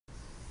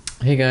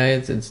Hey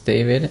guys, it's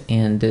David,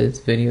 and this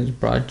video is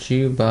brought to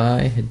you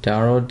by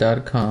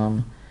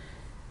Hidaro.com.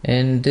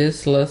 In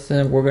this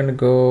lesson, we're going to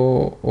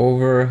go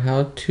over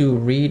how to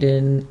read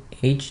in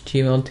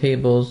HTML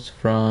tables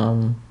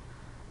from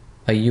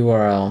a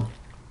URL.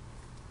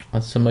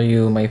 Some of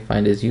you might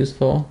find this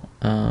useful,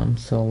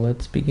 so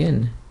let's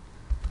begin.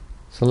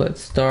 So let's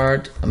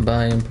start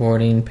by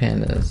importing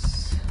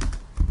pandas.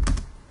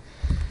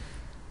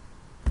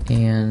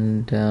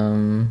 And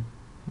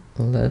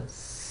let's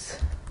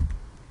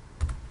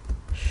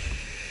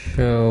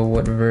show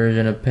what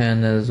version of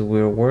pandas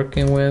we're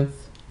working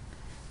with.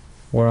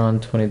 We're on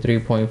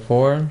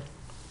 23.4.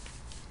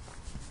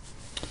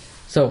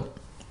 So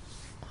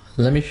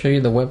let me show you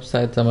the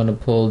websites I'm going to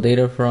pull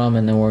data from,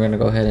 and then we're going to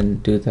go ahead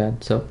and do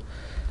that. So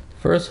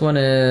first one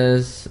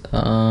is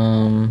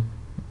one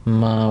of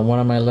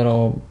my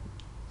little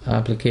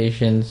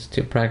applications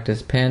to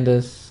practice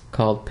pandas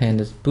called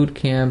Pandas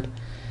Bootcamp.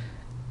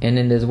 And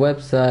in this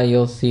website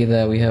you'll see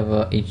that we have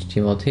a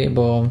HTML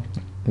table.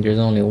 There's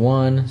only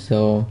one,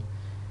 so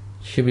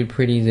it should be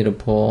pretty easy to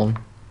pull.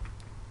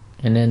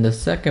 And then the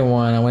second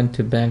one, I went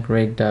to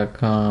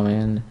bankrate.com,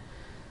 and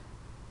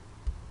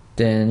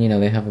then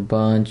they have a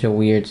bunch of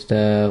weird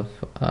stuff.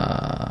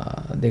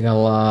 They got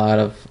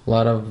a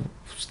lot of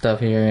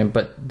stuff here,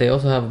 but they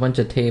also have a bunch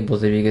of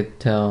tables, if you could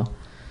tell.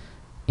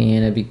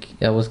 And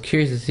I was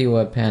curious to see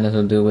what pandas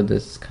will do with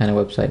this kind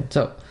of website.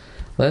 So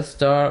let's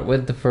start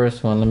with the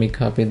first one. Let me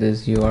copy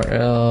this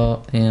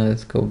URL and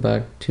let's go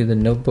back to the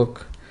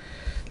notebook.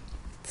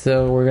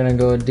 So we're gonna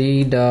go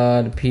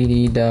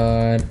d.pd.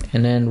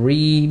 and then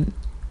read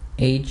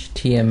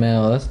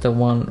HTML. That's the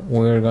one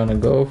we're gonna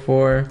go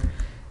for.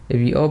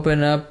 If you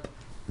open up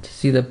to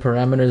see the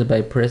parameters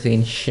by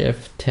pressing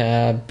Shift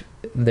Tab,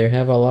 they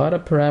have a lot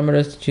of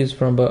parameters to choose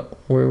from, but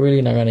we're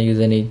really not gonna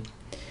use any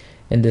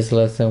in this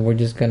lesson. We're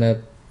just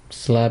gonna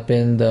slap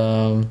in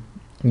the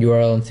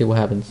URL and see what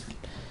happens.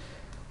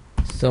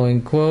 So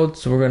in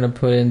quotes, we're gonna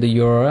put in the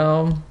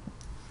URL,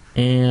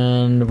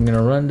 and I'm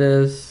gonna run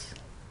this.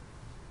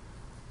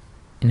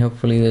 And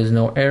hopefully there's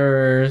no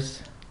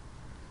errors.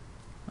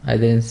 I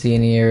didn't see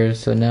any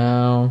errors. So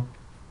now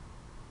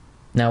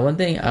one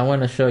thing I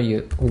want to show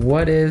you,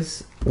 what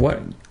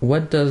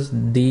does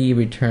D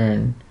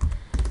return?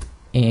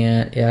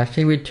 And it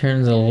actually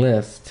returns a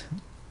list.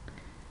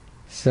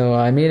 So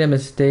I made a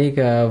mistake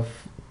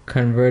of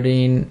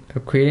creating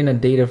a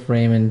data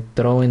frame and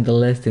throwing the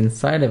list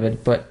inside of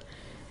it, but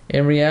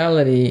in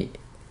reality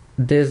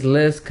this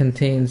list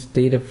contains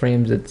data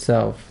frames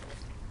itself.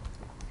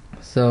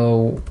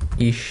 So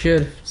you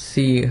should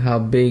see how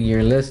big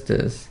your list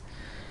is,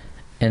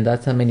 and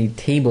that's how many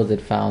tables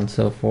it found.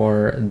 So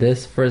for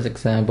this first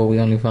example, we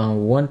only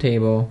found one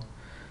table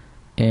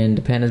in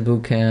the Pandas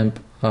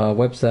Bootcamp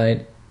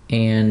website,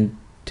 and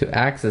to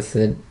access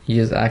it, you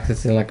just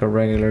access it like a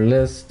regular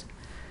list.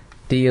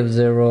 D of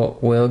 0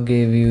 will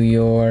give you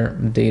your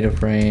data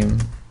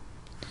frame.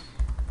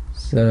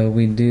 So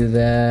we do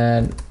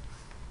that,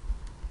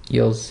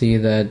 you'll see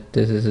that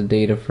this is a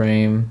data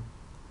frame,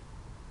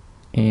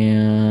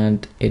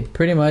 and it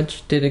pretty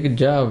much did a good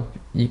job.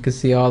 You can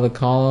see all the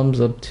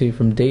columns up to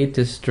from date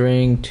to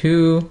string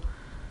 2,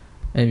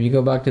 and if you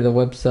go back to the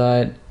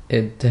website,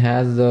 it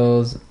has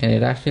those, and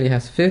it actually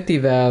has 50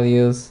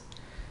 values.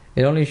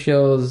 It only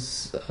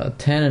shows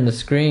 10 on the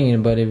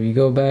screen, but if you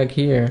go back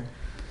here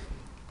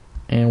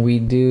and we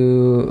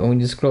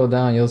just scroll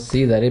down, you'll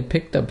see that it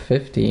picked up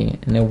 50.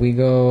 And if we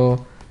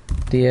go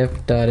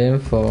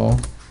df.info,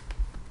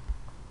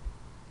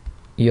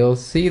 you'll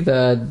see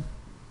that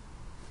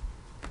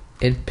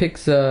it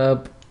picks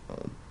up,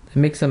 it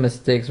makes some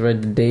mistakes, right?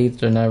 The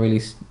dates are not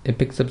really, it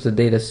picks up the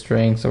data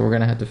string, so we're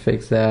gonna have to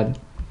fix that.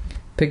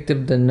 Picked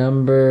up the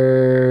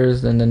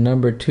numbers and the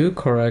number 2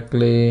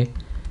 correctly,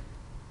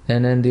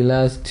 and then the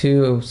last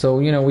 2. So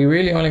we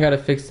really only gotta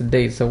fix the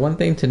date. So one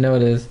thing to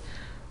note is,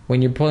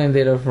 when you're pulling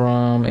data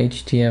from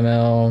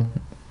HTML,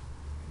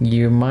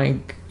 you're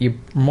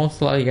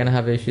most likely gonna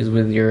have issues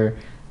with your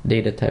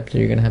data type, so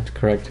you're gonna have to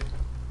correct it.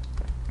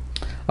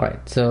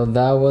 Alright, so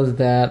that was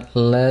that.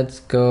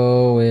 Let's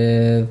go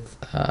with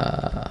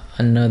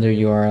another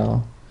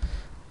URL.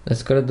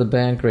 Let's go to the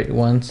Bankrate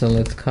one. So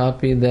let's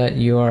copy that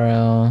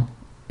URL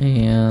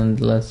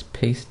and let's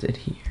paste it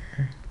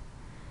here.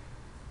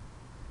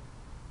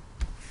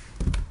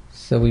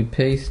 So we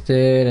paste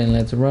it and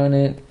let's run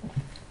it.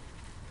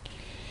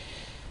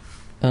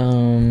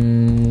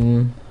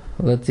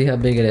 Let's see how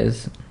big it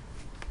is.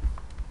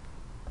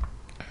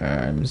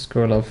 Alright, I'm gonna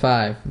scroll up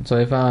 5. So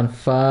I found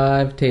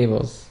 5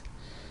 tables.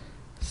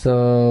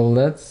 So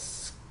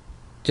let's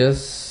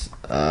just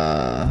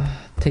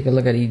take a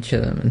look at each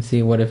of them and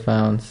see what it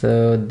found.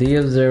 So D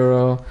of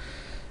 0,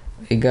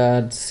 it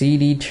got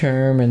CD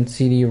term and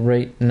CD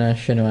rate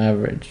national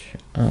average.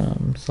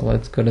 So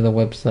let's go to the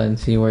website and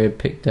see where it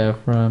picked that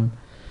from.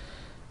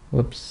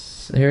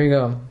 Whoops, here we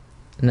go.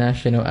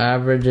 National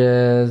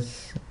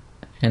averages,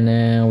 and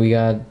then we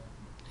got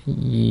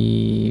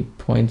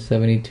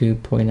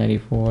 0.72,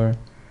 0.94,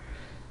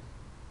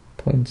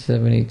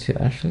 0.72.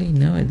 Actually,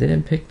 no, I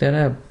didn't pick that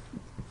up.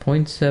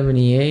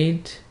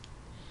 0.78,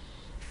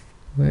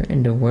 Where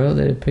in the world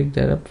did it pick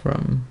that up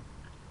from?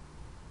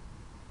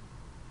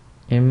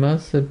 It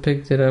must have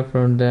picked it up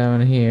from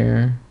down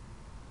here.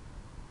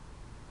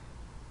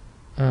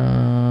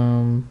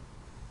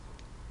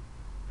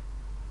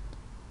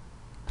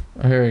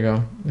 Here we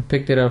go. I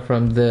picked it up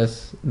from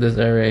this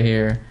area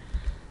here.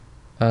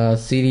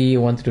 CD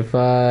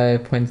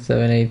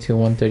 135.78 to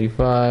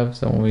 135.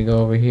 So when we go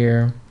over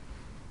here,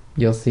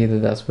 you'll see that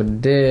that's what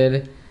it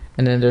did.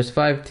 And then there's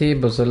 5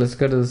 tables. So let's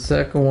go to the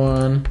second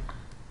one,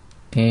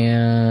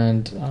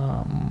 and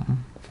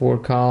 4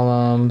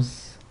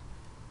 columns.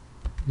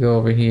 Go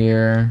over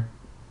here,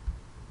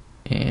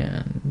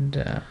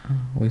 and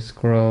we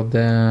scroll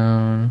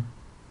down.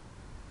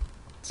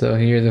 So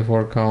here are the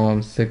 4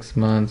 columns, 6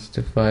 months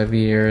to 5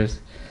 years.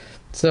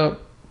 So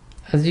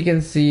as you can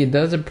see, it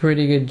does a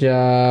pretty good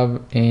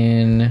job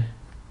in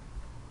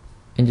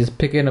just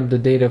picking up the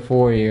data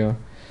for you.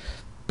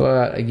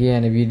 But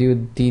again, if you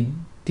do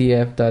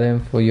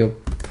df.info, you'll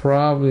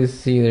probably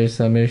see there's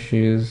some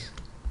issues.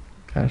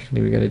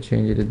 Actually, we gotta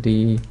change it to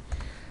D.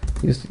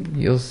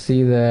 You'll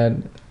see that.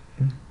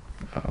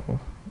 Oh,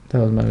 that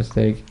was my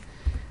mistake.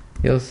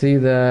 You'll see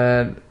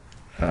that.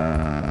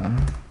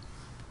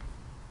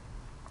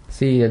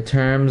 See, the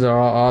terms are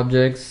all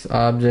objects,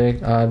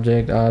 object.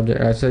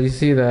 Right, so you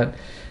see that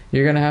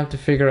you're gonna have to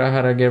figure out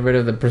how to get rid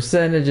of the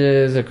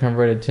percentages or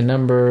convert it to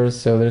numbers.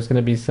 So there's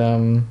gonna be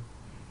some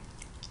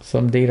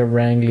data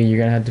wrangling you're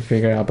gonna have to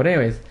figure out. But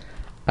anyways,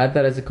 I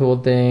thought it's a cool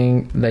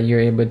thing that you're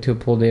able to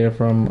pull data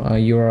from a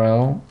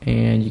URL,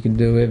 and you can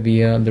do it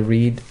via the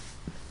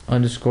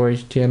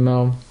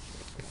read_HTML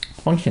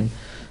function.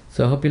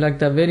 So I hope you liked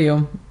that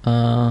video.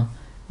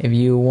 If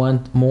you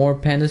want more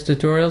Pandas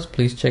tutorials,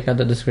 please check out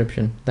the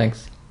description.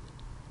 Thanks.